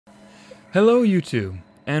Hello YouTube,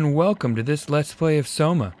 and welcome to this Let's Play of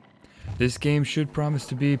Soma. This game should promise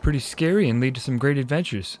to be pretty scary and lead to some great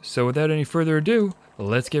adventures, so without any further ado,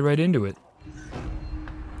 let's get right into it.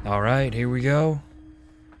 Alright, here we go.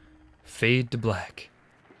 Fade to black.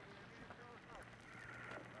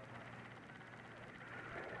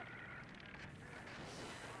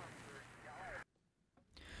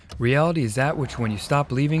 Reality is that which, when you stop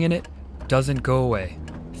believing in it, doesn't go away.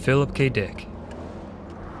 Philip K. Dick.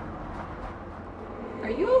 Are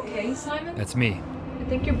you okay, Simon? That's me. I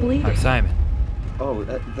think you're bleeding. I'm Simon. Oh,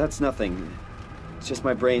 that's nothing. It's just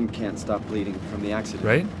my brain can't stop bleeding from the accident.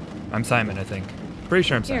 Right? I'm Simon, I think. Pretty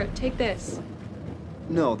sure I'm Simon. Here, take this.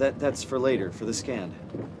 No, that's for later, for the scan.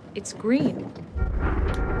 It's green.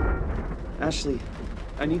 Ashley,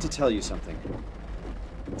 I need to tell you something.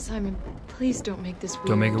 Simon, please don't make this weird.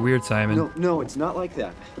 Don't make it weird, Simon. No, it's not like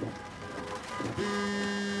that.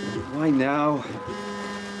 Why now?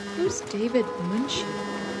 Who's David Munchie?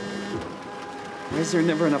 Why is there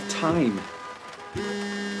never enough time?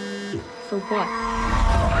 For what?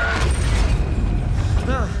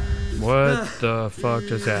 What the fuck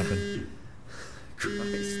just happened?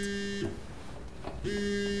 Christ.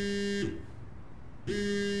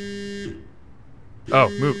 Oh,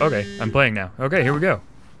 move. Okay, I'm playing now. Okay, here we go.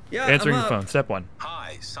 Yeah, Answering I'm the up. phone. Step one.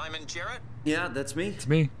 Hi, Simon Jarrett. Yeah, that's me. It's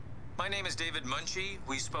me. My name is David Munchie.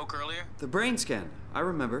 We spoke earlier. The brain scan. I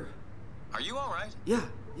remember. Are you all right? Yeah,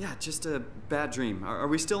 just a bad dream. Are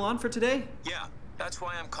we still on for today? Yeah, that's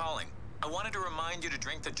why I'm calling. I wanted to remind you to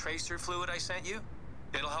drink the tracer fluid I sent you.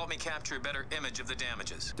 It'll help me capture a better image of the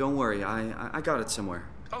damages. Don't worry, I got it somewhere.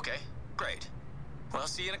 Okay, great. Well, I'll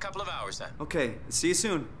see you in a couple of hours then. Okay, see you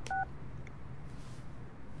soon.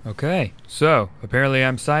 Okay, so apparently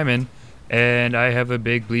I'm Simon, and I have a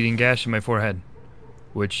big bleeding gash in my forehead,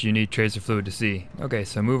 which you need tracer fluid to see. Okay,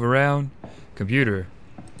 so move around. Computer.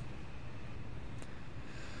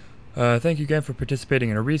 Thank you again for participating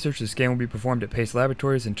in our research. The scan will be performed at Pace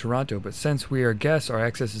Laboratories in Toronto, but since we are guests, our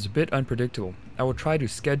access is a bit unpredictable. I will try to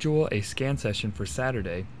schedule a scan session for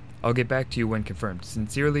Saturday. I'll get back to you when confirmed.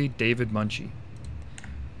 Sincerely, David Munchie.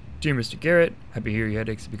 Dear Mr. Garrett, happy to hear your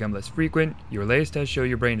headaches have become less frequent. Your latest tests show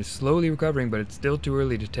your brain is slowly recovering, but it's still too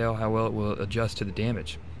early to tell how well it will adjust to the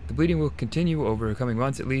damage. The bleeding will continue over the coming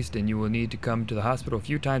months at least, and you will need to come to the hospital a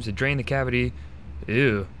few times to drain the cavity.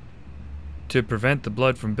 Ew. To prevent the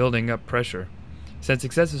blood from building up pressure. Since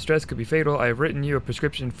excessive stress could be fatal, I have written you a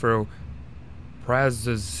prescription for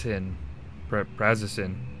prazosin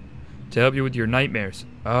to help you with your nightmares.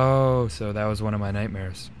 Oh, so that was one of my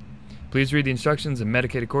nightmares. Please read the instructions and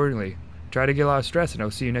medicate accordingly. Try to get a lot of stress, and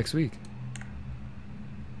I'll see you next week.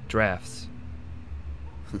 Drafts.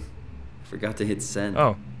 Forgot to hit send.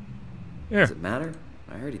 Oh. Here. Does it matter?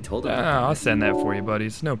 I already told him. I'll send that for you, buddy.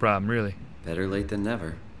 It's no problem, really. Better late than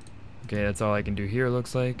never. Okay, that's all I can do here,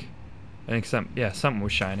 looks like. I think something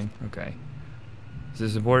was shining. Okay. Is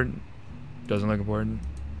this important? Doesn't look important.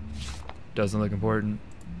 Doesn't look important.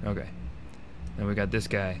 Okay. Then we got this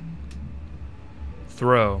guy.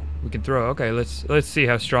 Throw. We can throw. Okay, let's see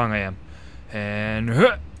how strong I am. And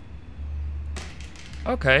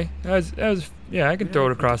okay, that was yeah, I can throw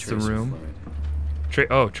it across the room.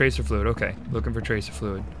 Tracer fluid. Okay, looking for tracer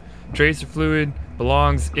fluid. Tracer fluid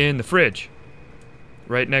belongs in the fridge,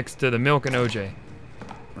 right next to the milk and OJ.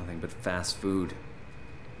 Nothing but fast food.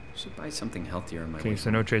 Should buy something healthier in my way. Okay, so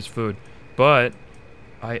no tracer fluid, but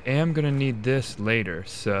I am gonna need this later,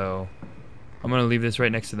 so I'm gonna leave this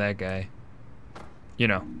right next to that guy. You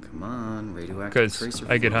know. Come on, radioactive tracer because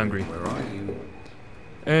I get fluid. hungry. Where are you?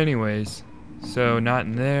 Anyways, so not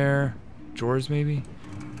in there. Drawers maybe?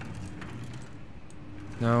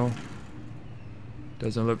 No.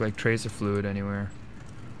 Doesn't look like tracer fluid anywhere.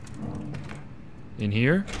 In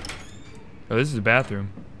here? Oh, this is a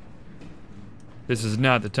bathroom. This is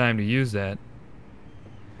not the time to use that.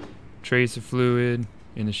 Tracer fluid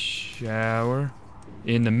in the shower.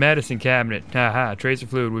 In the medicine cabinet. Haha, tracer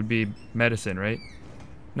fluid would be medicine, right?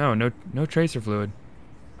 No tracer fluid.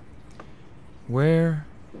 Where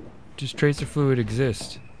does tracer fluid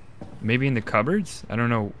exist? Maybe in the cupboards? I don't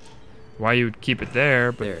know why you would keep it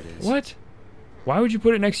there, but There it is. what? Why would you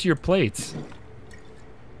put it next to your plates?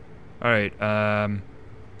 Alright,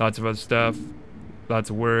 lots of other stuff. Lots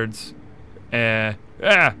of words.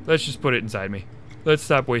 Let's just put it inside me. Let's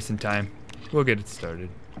stop wasting time. We'll get it started.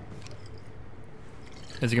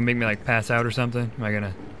 Is it gonna make me like pass out or something? Am I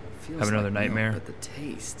gonna have another like milk, nightmare? but the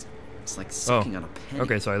taste, it's like sucking on a penny.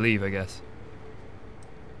 Okay, so I leave, I guess.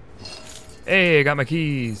 Hey, I got my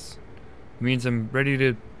keys. Means I'm ready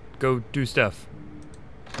to go do stuff.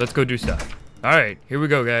 Let's go do stuff. Alright, here we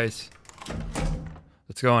go, guys.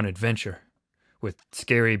 Let's go on adventure with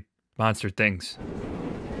scary monster things.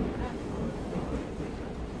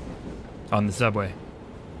 On the subway.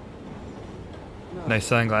 Nice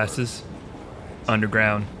sunglasses.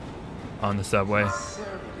 Underground. On the subway.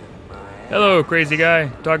 Hello, crazy guy.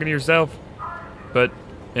 Talking to yourself. But,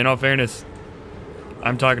 in all fairness,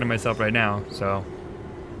 I'm talking to myself right now, so...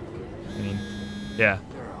 I mean, yeah.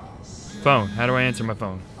 Phone. How do I answer my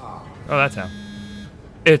phone? Oh, that's how.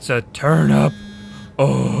 It's a turnip.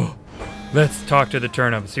 Oh. Let's talk to the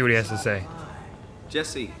turnip and see what he has to say.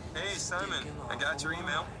 Jesse. Hey, Simon. I got your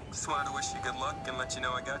email. Just wanted to wish you good luck and let you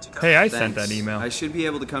know I got you covered. Hey, I Thanks. sent that email. I should be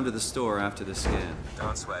able to come to the store after the scan.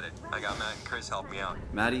 Don't sweat it. I got Matt and Chris helping me out.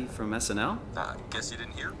 Maddie from SNL? Guess you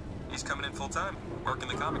didn't hear? He's coming in full time, working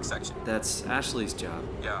the comics section. That's Ashley's job.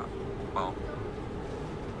 Yeah, well,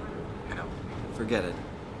 you know. Forget it.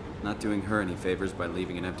 Not doing her any favors by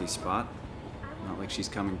leaving an empty spot. Not like she's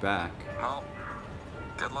coming back. Well,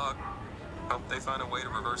 good luck. Hope they find a way to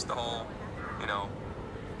reverse the whole, you know,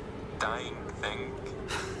 dying thing.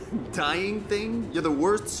 Dying thing? You're the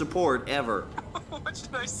worst support ever. What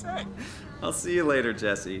should I say? I'll see you later,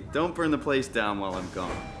 Jesse. Don't burn the place down while I'm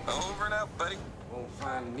gone. Over and out, buddy. Won't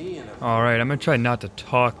find me in a... Alright, I'm gonna try not to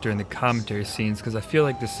talk during the commentary scenes because I feel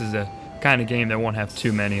like this is a kind of game that won't have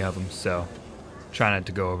too many of them, so try not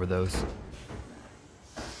to go over those.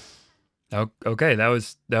 Okay, that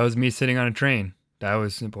was me sitting on a train. That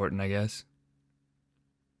was important, I guess.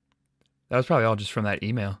 That was probably all just from that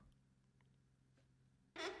email.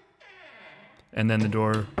 And then the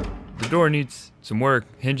door needs some work.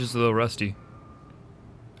 Hinge is a little rusty.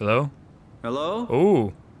 Hello? Hello?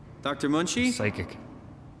 Oh, Dr. Munchie? psychic.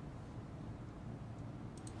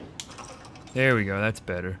 There we go, that's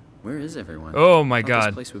better. Where is everyone? Oh my Thought god.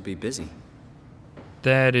 This place would be busy.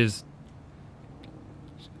 That is...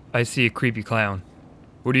 I see a creepy clown.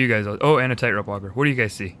 What do you guys... Oh, and a tightrope walker. What do you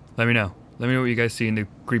guys see? Let me know. Let me know what you guys see in the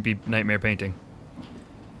creepy nightmare painting.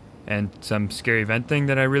 And some scary vent thing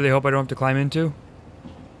that I really hope I don't have to climb into.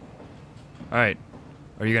 Alright.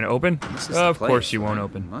 Are you gonna open? This is the Of course place, you won't right?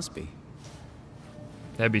 open. Must be.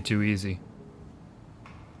 That'd be too easy.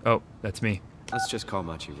 Oh, that's me. Let's just call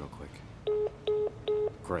Machi real quick.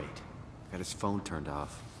 Great. Got his phone turned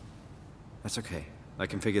off. That's okay. I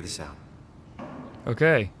can figure this out.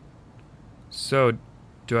 Okay. So,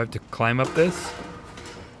 do I have to climb up this?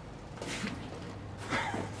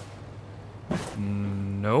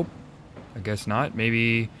 Nope. I guess not.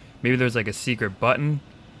 Maybe there's like a secret button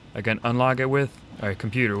I can unlock it with. Alright,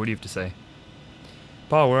 computer, what do you have to say?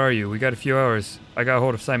 Paul, where are you? We got a few hours. I got a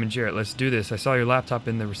hold of Simon Jarrett. Let's do this. I saw your laptop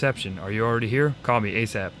in the reception. Are you already here? Call me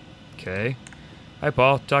ASAP. Okay. Hi,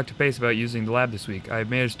 Paul. Talked to Pace about using the lab this week. I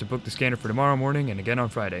managed to book the scanner for tomorrow morning and again on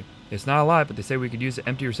Friday. It's not a lot, but they say we could use the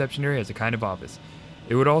empty reception area as a kind of office.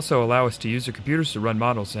 It would also allow us to use their computers to run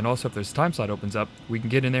models, and also if there's a time slot opens up, we can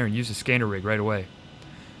get in there and use the scanner rig right away.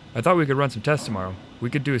 I thought we could run some tests tomorrow. We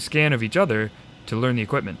could do a scan of each other to learn the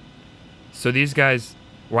equipment. So these guys...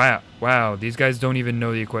 Wow, these guys don't even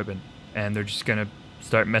know the equipment, and they're just gonna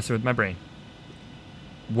start messing with my brain.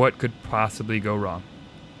 What could possibly go wrong?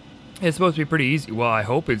 It's supposed to be pretty easy. Well, I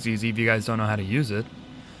hope it's easy if you guys don't know how to use it.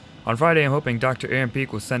 On Friday, I'm hoping Dr. Erin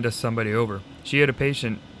Peak will send us somebody over. She has a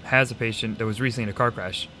patient that was recently in a car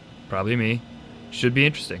crash. Probably me. Should be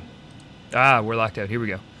interesting. Ah, we're locked out. Here we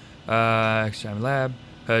go. Extreme lab.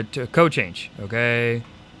 Code change. Okay.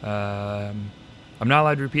 I'm not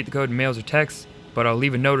allowed to repeat the code in mails or texts, but I'll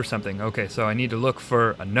leave a note or something. Okay, so I need to look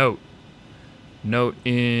for a note. Note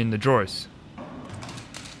in the drawers.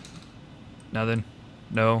 Nothing.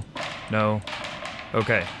 No.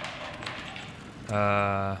 Okay.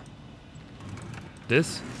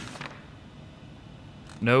 This?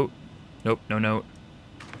 Note. Nope, no note.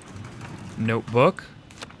 Notebook?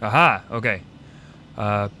 Aha, okay.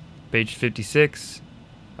 Page 56.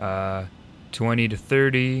 20 to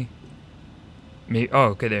 30. Maybe, oh,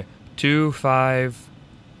 okay, there.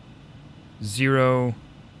 250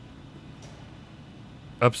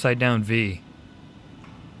 upside down V.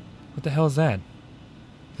 What the hell is that?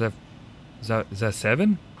 Is that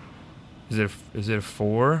 7? Is it a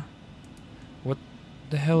 4? What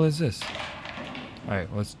the hell is this? All right,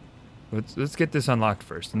 let's get this unlocked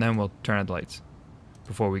first, and then we'll turn on the lights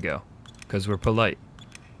before we go, because we're polite.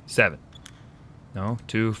 7. No,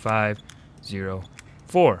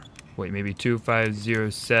 2504. Wait, maybe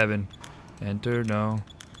 2507. Enter. No.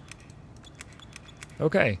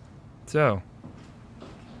 Okay, so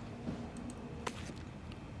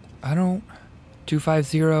I don't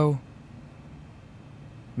 250.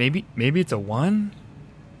 Maybe it's a 1?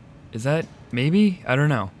 Is that maybe? I don't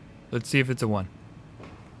know. Let's see if it's a 1.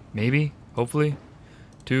 Maybe, hopefully.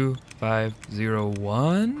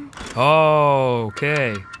 2501. Oh,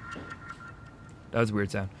 okay. That was a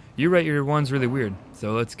weird sound. You write your ones really weird.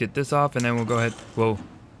 So let's get this off and then we'll go ahead. Whoa.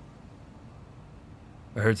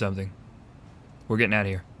 I heard something. We're getting out of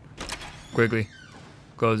here. Quickly.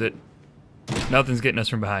 Close it. Nothing's getting us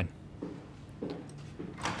from behind.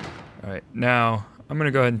 Alright, now I'm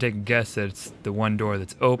gonna go ahead and take a guess that it's the one door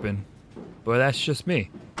that's open. But that's just me.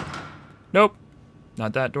 Nope.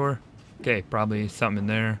 Not that door. Okay, probably something in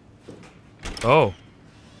there. Oh.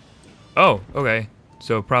 Oh, okay.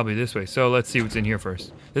 So probably this way. So let's see what's in here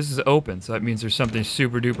first. This is open, so that means there's something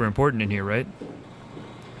super duper important in here, right?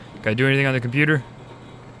 Can I do anything on the computer?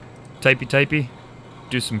 Typey typey?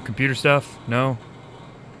 Do some computer stuff? No?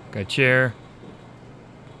 Got a chair.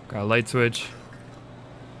 Got a light switch.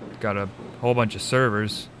 Got a whole bunch of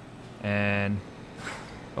servers. And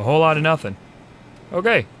a whole lot of nothing.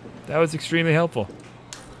 Okay, that was extremely helpful.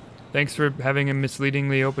 Thanks for having a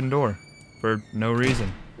misleadingly open door. For no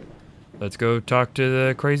reason. Let's go talk to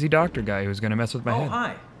the crazy doctor guy who's gonna mess with my head. Oh,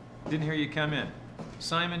 hi. Didn't hear you come in.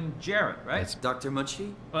 Simon Jarrett, right? That's- Dr.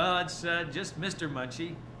 Munchie? Well, it's just Mr.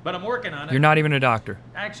 Munchie, but I'm working on it. You're not even a doctor.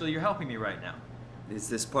 Actually, you're helping me right now. Is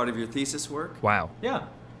this part of your thesis work? Wow. Yeah,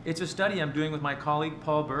 it's a study I'm doing with my colleague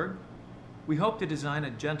Paul Berg. We hope to design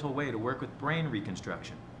a gentle way to work with brain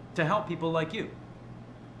reconstruction to help people like you.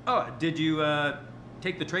 Oh, did you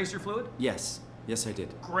take the tracer fluid? Yes. Yes, I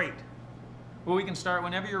did. Great. Well, we can start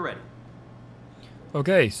whenever you're ready.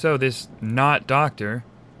 Okay, so this not doctor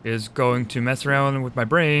is going to mess around with my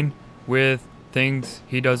brain with things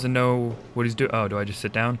he doesn't know what he's doing. Oh, do I just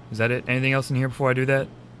sit down? Is that it? Anything else in here before I do that?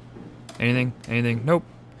 Anything? Anything? Nope.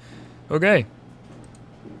 Okay.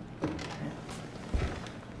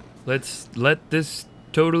 Let's let this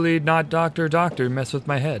totally not doctor mess with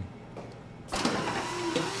my head.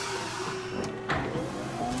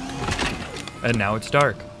 And now it's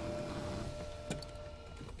dark.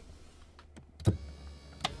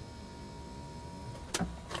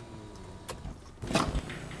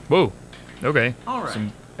 Whoa. Okay. All right. Some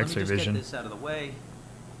Let me X-ray just vision. get this out of the way.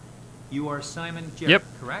 You are Simon Jarrett, Yep.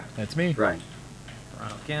 correct? That's me. Right.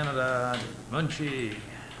 Toronto, Canada. Munchie.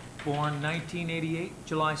 Born 1988,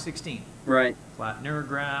 July 16. Right. Flat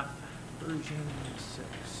neurograph, version 6.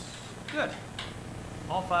 Good.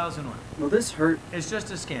 All files in order. Will this hurt? It's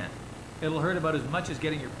just a scan. It'll hurt about as much as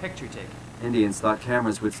getting your picture taken. Indians thought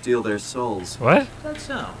cameras would steal their souls. What? That's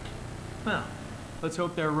so. Well, let's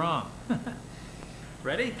hope they're wrong.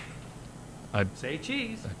 Ready? Say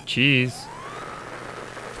cheese. Cheese.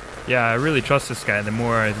 Yeah, I really trust this guy the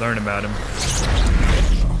more I learn about him.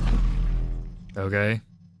 Okay.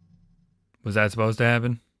 Was that supposed to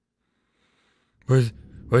happen? Was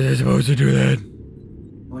I supposed to do that?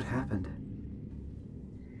 What happened?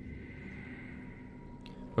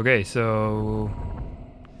 Okay, so...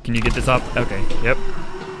 Can you get this off? Okay, yep.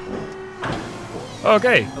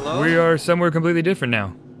 Okay, Hello? we are somewhere completely different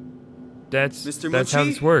now. That's Mr. that's how Munchie?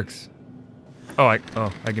 this works. Oh, I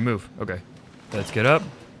can move. Okay, let's get up.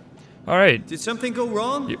 All right, Did something go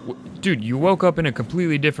wrong? dude, you woke up in a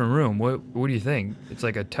completely different room. What do you think? It's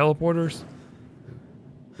like a teleporter's?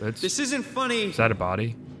 That's This isn't funny. is that a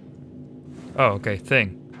body? Oh, okay,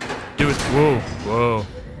 thing. Do it. Whoa.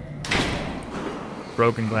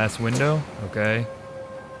 Broken glass window. Okay.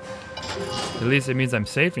 At least it means I'm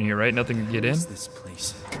safe in here, right? Nothing can get in. What is this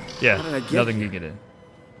place? Yeah, How did I get nothing here? can get in.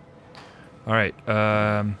 All right.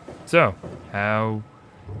 So how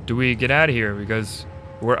do we get out of here? Because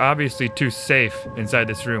we're obviously too safe inside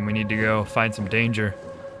this room. We need to go find some danger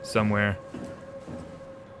somewhere.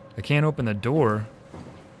 I can't open the door.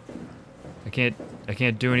 I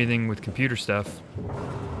can't do anything with computer stuff.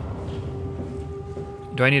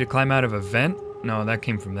 Do I need to climb out of a vent? No, that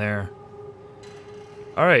came from there.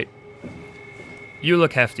 All right. You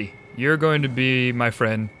look hefty. You're going to be my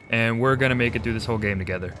friend, and we're gonna make it through this whole game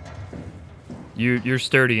together. You're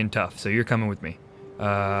sturdy and tough, so you're coming with me.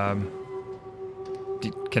 Can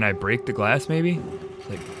I break the glass, maybe?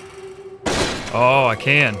 Like, oh, I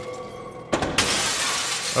can.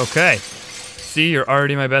 Okay. See, you're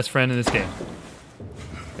already my best friend in this game.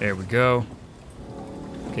 There we go.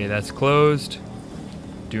 Okay, that's closed.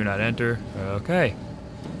 Do not enter. Okay.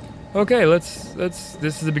 Okay, let's this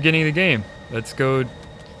is the beginning of the game. Let's go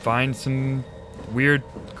find some weird,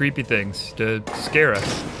 creepy things to scare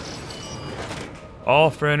us. All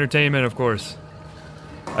for entertainment, of course.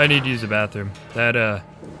 I need to use the bathroom. That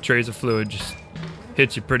trays of fluid just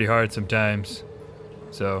hits you pretty hard sometimes.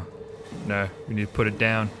 So, no, we need to put it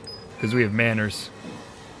down because we have manners.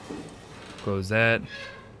 Close that.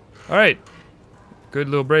 All right. Good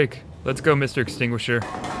little break. Let's go, Mr. Extinguisher.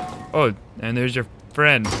 Oh, and there's your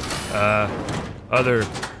friend. Other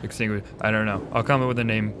Extinguisher. I don't know. I'll come up with a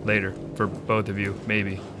name later for both of you,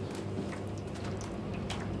 maybe.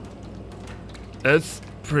 That's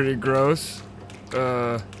pretty gross.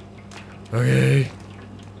 Okay.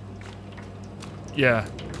 Yeah.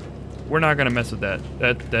 We're not gonna mess with that.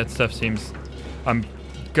 That stuff seems... I'm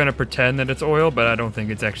gonna pretend that it's oil, but I don't think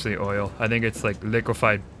it's actually oil. I think it's like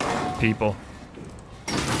liquefied people.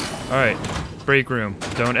 Alright. Break room.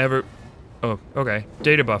 Don't ever... Oh, okay.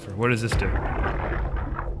 Data buffer. What does this do?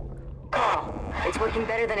 It's working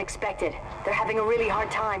better than expected. They're having a really hard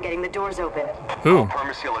time getting the doors open. Who?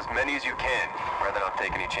 Permaseal as many as you can, rather not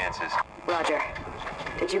take any chances. Roger.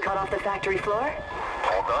 Did you cut off the factory floor?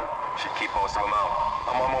 All done? Should keep most of them out.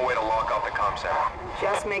 I'm on my way to lock out the comm center.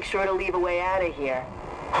 Just make sure to leave a way out of here.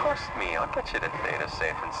 Trust me, I'll get you the data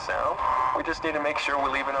safe and sound. We just need to make sure we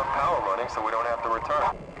leave enough power running so we don't have to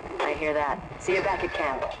return. I hear that. See you back at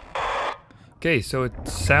camp. Okay, so it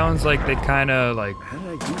sounds like they kind of like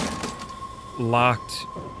locked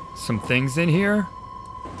some things in here,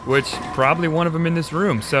 which probably one of them in this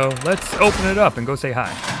room. So let's open it up and go say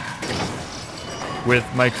hi. With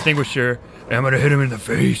my extinguisher, and I'm gonna hit him in the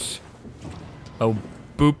face. I'll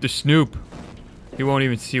boop the snoop. He won't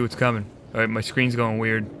even see what's coming. Alright, my screen's going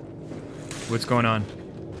weird. What's going on?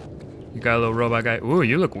 You got a little robot guy. Ooh,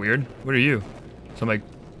 you look weird. What are you? Some like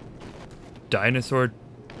dinosaur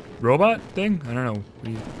robot thing? I don't know. What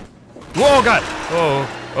are you... Whoa, God!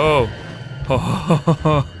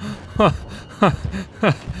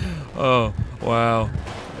 Oh, wow.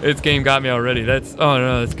 This game got me already. That's... Oh,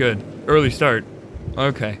 no, that's good. Early start.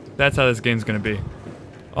 Okay, that's how this game's gonna be.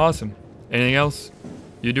 Awesome. Anything else?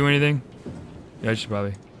 You do anything? Yeah, I should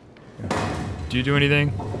probably... Do you do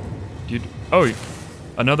anything? Do you... Oh,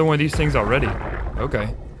 another one of these things already.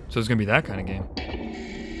 Okay. So it's gonna be that kind of game.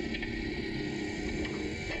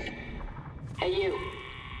 Hey, you.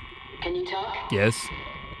 Can you talk? Yes.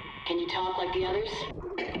 Can you talk like the others?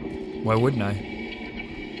 Why wouldn't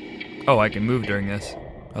I? Oh, I can move during this.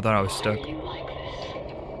 I thought I was stuck. You like this?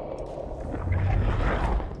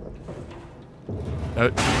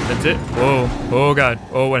 That's it? Whoa. Oh, God.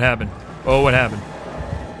 Oh, what happened? Oh, what happened?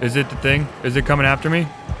 Is it the thing? Is it coming after me?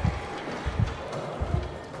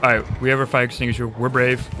 Alright, we have our fire extinguisher. We're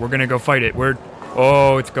brave. We're gonna go fight it.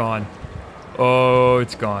 Oh, it's gone. Oh,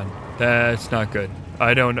 it's gone. That's not good.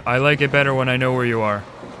 I like it better when I know where you are.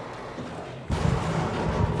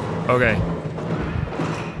 Okay.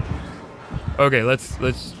 Okay,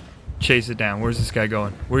 let's chase it down. Where's this guy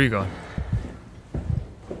going? Where are you going?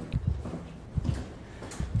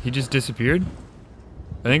 He just disappeared?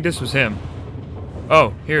 I think this was him.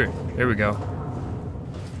 Oh, here we go.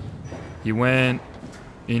 He went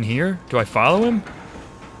in here? Do I follow him?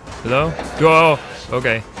 Hello? Oh,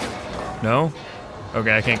 okay. No?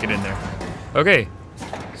 Okay, I can't get in there. Okay,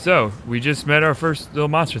 so we just met our first little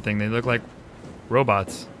monster thing. They look like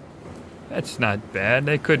robots. That's not bad.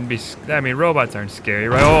 They couldn't be... I mean, robots aren't scary,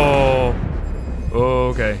 right? Oh!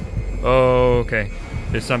 Okay. Okay.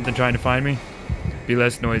 There's something trying to find me? Be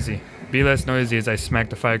less noisy. Be less noisy as I smack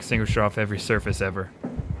the fire extinguisher off every surface ever.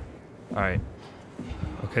 Alright.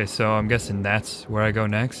 Okay, so I'm guessing that's where I go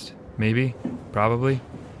next? Maybe? Probably?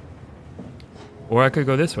 Or I could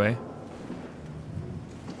go this way.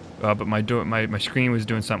 But my screen was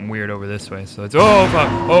doing something weird over this way, so it's... Oh, fuck!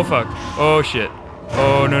 Oh, fuck! Oh, shit!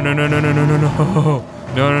 Oh, no.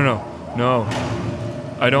 No.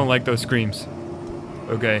 I don't like those screams.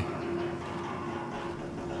 Okay.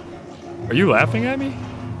 Are you laughing at me?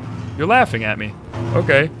 You're laughing at me.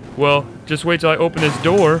 Okay. Well, just wait till I open this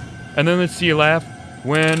door, and then let's see you laugh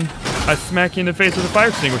when I smack you in the face with a fire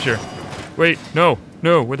extinguisher. Wait, no,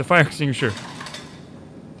 with a fire extinguisher.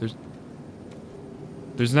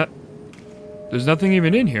 There's nothing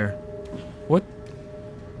even in here. What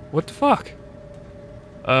the fuck?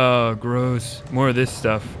 Oh, gross. More of this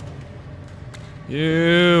stuff.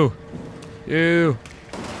 Ew.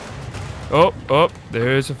 Oh,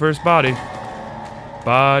 there's the first body.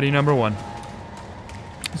 Body number 1.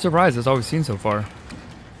 I'm surprised that's all we've seen so far.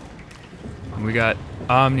 And we got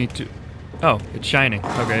Omni 2. Oh, it's shining.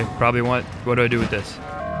 Okay, probably what do I do with this?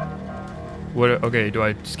 Okay, do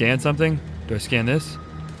I scan something? Do I scan this?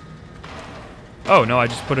 Oh, no, I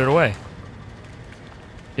just put it away.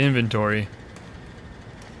 Inventory.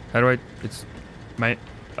 How do I... It's my...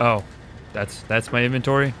 Oh, that's my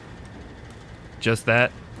inventory? Just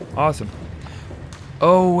that? Awesome.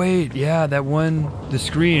 Oh, wait, yeah, that one... The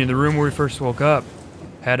screen in the room where we first woke up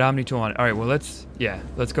had Omni Tool on it. Alright, well, let's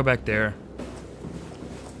go back there.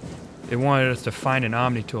 It wanted us to find an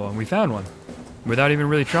Omni Tool, and we found one. Without even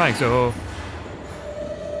really trying, so...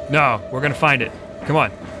 No, we're gonna find it. Come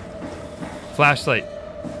on. Flashlight.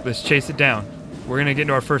 Let's chase it down. We're gonna get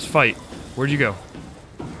into our first fight. Where'd you go?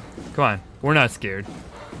 Come on. We're not scared.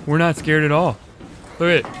 We're not scared at all. Look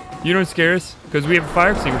at it. You don't scare us, because we have a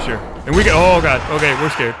fire extinguisher. And we get, oh god, okay, we're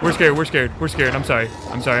scared. We're scared, we're scared, we're scared. I'm sorry.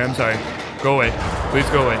 I'm sorry, I'm sorry. Go away. Please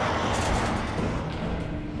go away.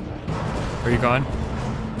 Are you gone?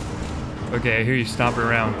 Okay, I hear you stomping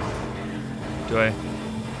around. Do I?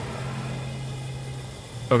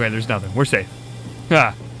 Okay, there's nothing. We're safe.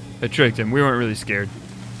 Ha! I tricked him. We weren't really scared.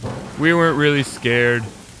 We weren't really scared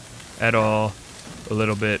at all. A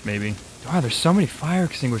little bit, maybe. Wow, there's so many fire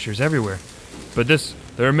extinguishers everywhere. But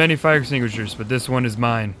there are many fire extinguishers, but this one is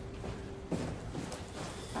mine.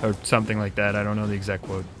 Or something like that. I don't know the exact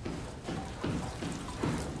quote.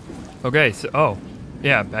 Okay, so, oh.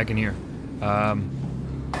 Yeah, back in here.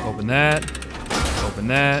 Open that. Open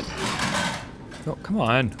that. Oh, come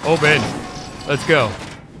on. Open. Let's go.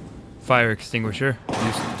 Fire extinguisher.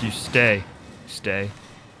 You stay. Stay.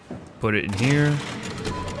 Put it in here.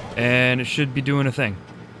 And it should be doing a thing.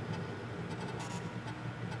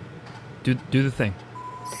 Do the thing.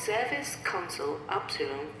 Service console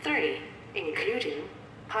Upsilon 3, including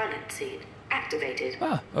pilot seat, activated.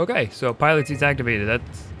 Ah, okay. So pilot seat's activated.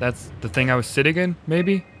 That's the thing I was sitting in,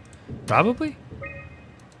 maybe? Probably?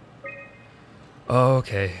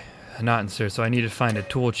 Okay. Not insert, so I need to find a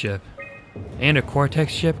tool chip. And a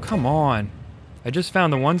Cortex chip? Come on. I just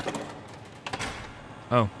found the one...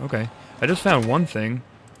 Oh, okay. I just found one thing.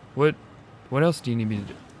 What else do you need me to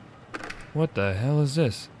do? What the hell is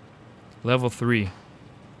this? Level 3.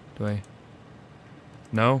 Do I...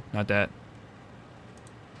 No, not that.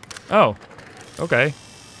 Oh. Okay.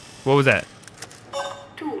 What was that?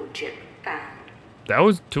 Tool chip found. That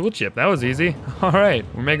was tool chip. That was easy. Alright,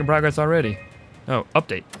 we're making progress already. Oh,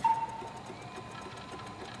 update.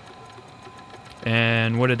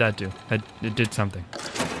 And what did that do? It did something.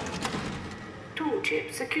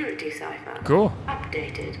 Toolchip security cipher. Cool.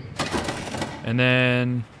 Updated. And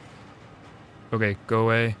then... Okay, go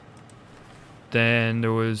away. Then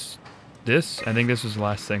there was this. I think this was the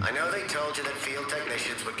last thing. I know they told you that field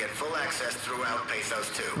technicians would get full access throughout Pathos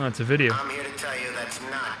 2. Oh, it's a video. I'm here to tell you that's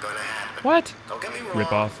not gonna happen. What? Don't get me wrong.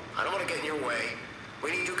 Rip off. I don't want to get in your way.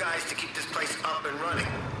 We need you guys to keep this place up and running.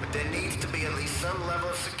 But there needs to be at least some level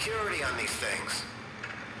of security on these things.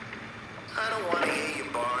 I don't want to hear you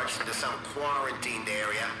barged into some quarantined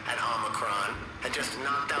area at Omicron and just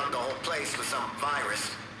knocked out the whole place with some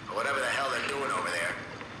virus or whatever the hell they're doing over there.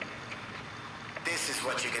 This is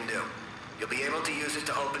what you can do. You'll be able to use it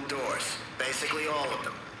to open doors. Basically all of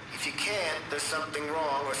them. If you can't, there's something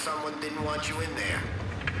wrong or someone didn't want you in there.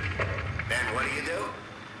 Then what do?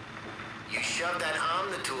 You shove that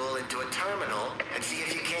Omnitool into a terminal and see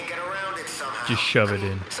if you can't get around it somehow. Just shove it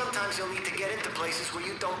in. Sometimes you'll need to get into places where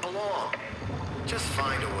you don't belong. Just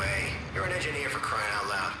find a way. You're an engineer, for crying out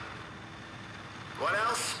loud. What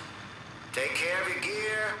else? Take care of your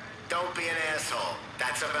gear. Don't be an asshole.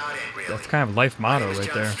 That's about it, really. That's kind of life motto My name is right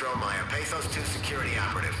John there. Strohmeyer, Pathos 2 security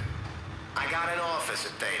operative. I got an office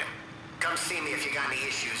at Theta. Come see me if you got any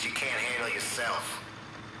issues you can't handle yourself.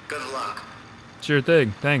 Good luck. Sure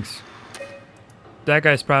thing. Thanks. That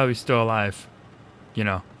guy's probably still alive. You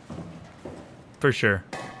know. For sure.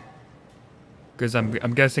 Because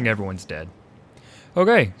I'm guessing everyone's dead.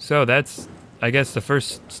 Okay, so that's, I guess, the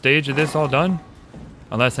first stage of this all done.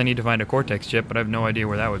 Unless I need to find a Cortex chip, but I have no idea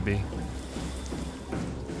where that would be.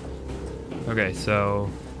 Okay, so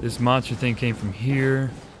this monster thing came from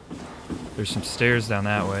here. There's some stairs down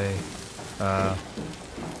that way.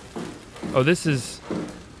 Oh, this is...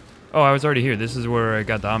 Oh, I was already here. This is where I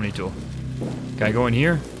got the Omni tool. Can I go in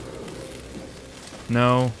here?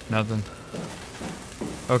 No, nothing.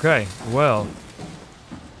 Okay, well.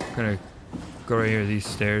 I'm gonna go right here, these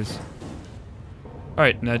stairs.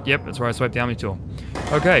 Alright, yep, that's where I swiped the Omni tool.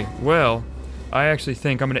 Okay, well, I actually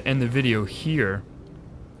think I'm gonna end the video here.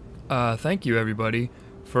 Thank you, everybody,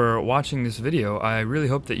 for watching this video. I really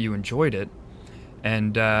hope that you enjoyed it.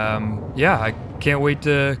 And, yeah, I can't wait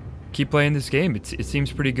to keep playing this game. It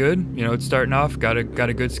seems pretty good. You know, it's starting off. Got a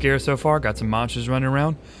good scare so far. Got some monsters running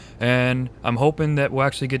around. And I'm hoping that we'll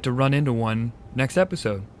actually get to run into one next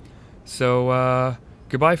episode. So,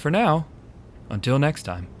 goodbye for now. Until next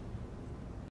time.